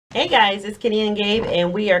Hey guys, it's Kenny and Gabe,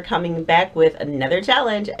 and we are coming back with another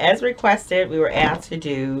challenge. As requested, we were asked to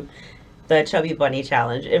do the Chubby Bunny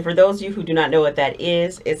challenge. And for those of you who do not know what that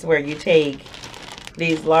is, it's where you take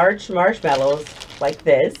these large marshmallows like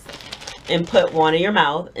this and put one in your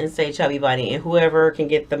mouth and say Chubby Bunny. And whoever can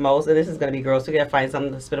get the most, and this is going to be gross, so we got to find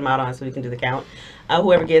something to spit them out on so we can do the count.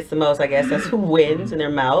 Whoever gets the most, I guess that's who wins in their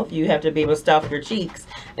mouth. You have to be able to stuff your cheeks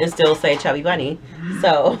and still say Chubby Bunny.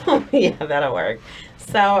 So, yeah, that'll work.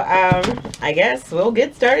 So, I guess we'll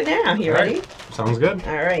get started now. You ready? Right. Sounds good.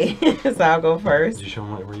 All right. So I'll go first. Did you show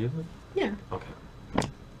them what we're using? Yeah.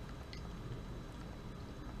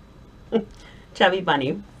 Okay. Chubby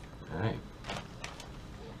Bunny. All right.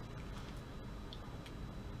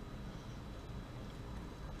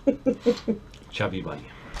 Chubby Bunny.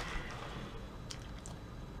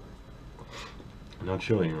 No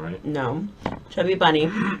chewing, right? No. Chubby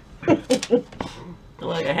Bunny.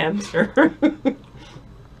 Like a hamster.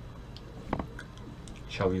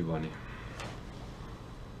 Chubby Bunny.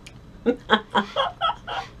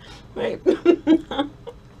 Wait.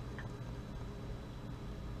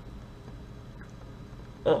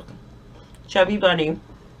 Ugh. Chubby Bunny.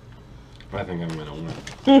 I think I'm gonna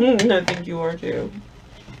win. I think you are too.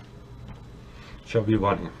 Chubby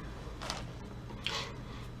Bunny.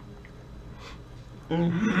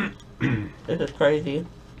 This is crazy.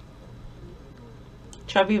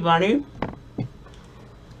 Chubby Bunny.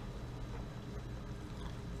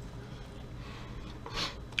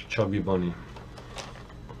 Chubby Bunny.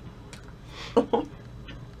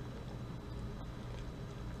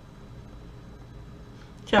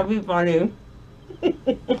 Chubby Bunny.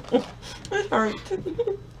 It hurts.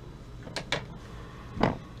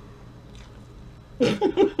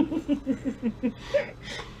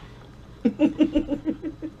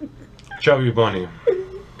 Chubby Bunny.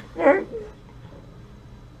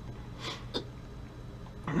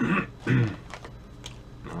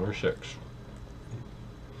 Number 6.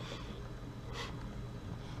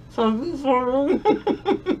 Chubby Bunny.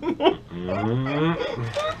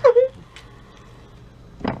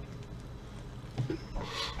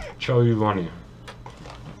 Chubby Bunny.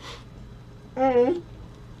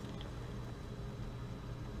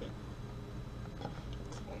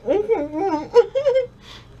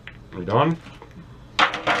 You done?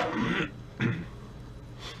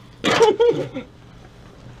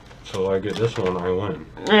 So I get this one, I win.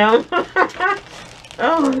 Yeah.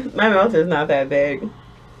 Oh, my mouth is not that big.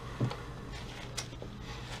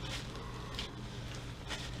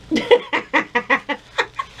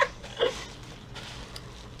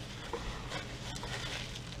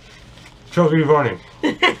 Chubby Bunny.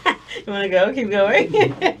 You want to go? Keep going.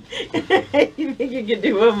 You think you can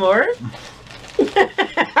do one more?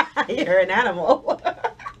 You're an animal.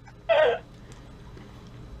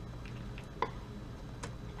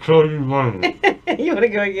 Chubby Bunny. You want to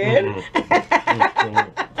go again?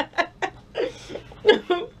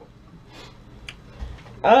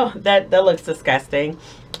 Oh, that looks disgusting.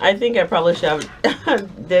 I think I probably should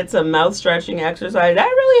have did some mouth stretching exercise. That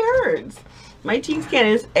really hurts. My cheeks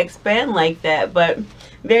can't expand like that, but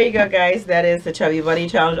there you go, guys. That is the Chubby Bunny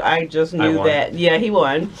challenge. I just knew that. Yeah, he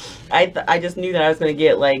won. I just knew that I was going to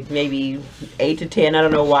get like maybe 8 to 10. I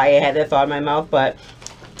don't know why I had that thought in my mouth, but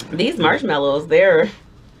these marshmallows, they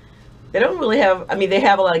don't really have, I mean, they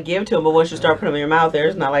have a lot of give to them, but once you start putting them in your mouth,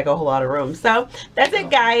 there's not like a whole lot of room. So that's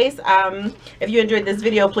it, guys. If you enjoyed this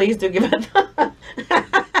video, please do give it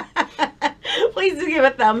please do give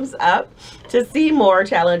a thumbs up. To see more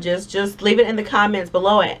challenges, just leave it in the comments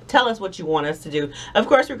below and tell us what you want us to do. Of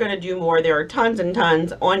course, we're going to do more. There are tons and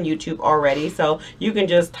tons on YouTube already, so you can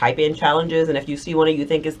just type in challenges, and if you see one that you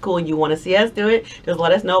think is cool and you want to see us do it, just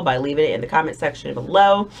let us know by leaving it in the comment section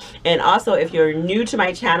below. And also, if you're new to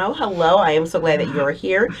my channel, hello, I am so glad that you're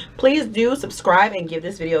here. Please do subscribe and give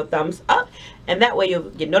this video a thumbs up, and that way you'll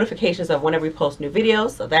get notifications of whenever we post new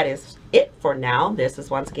videos. So that is it for now. This is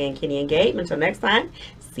once again Kenny and Gabe. Until next time,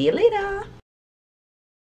 see you later.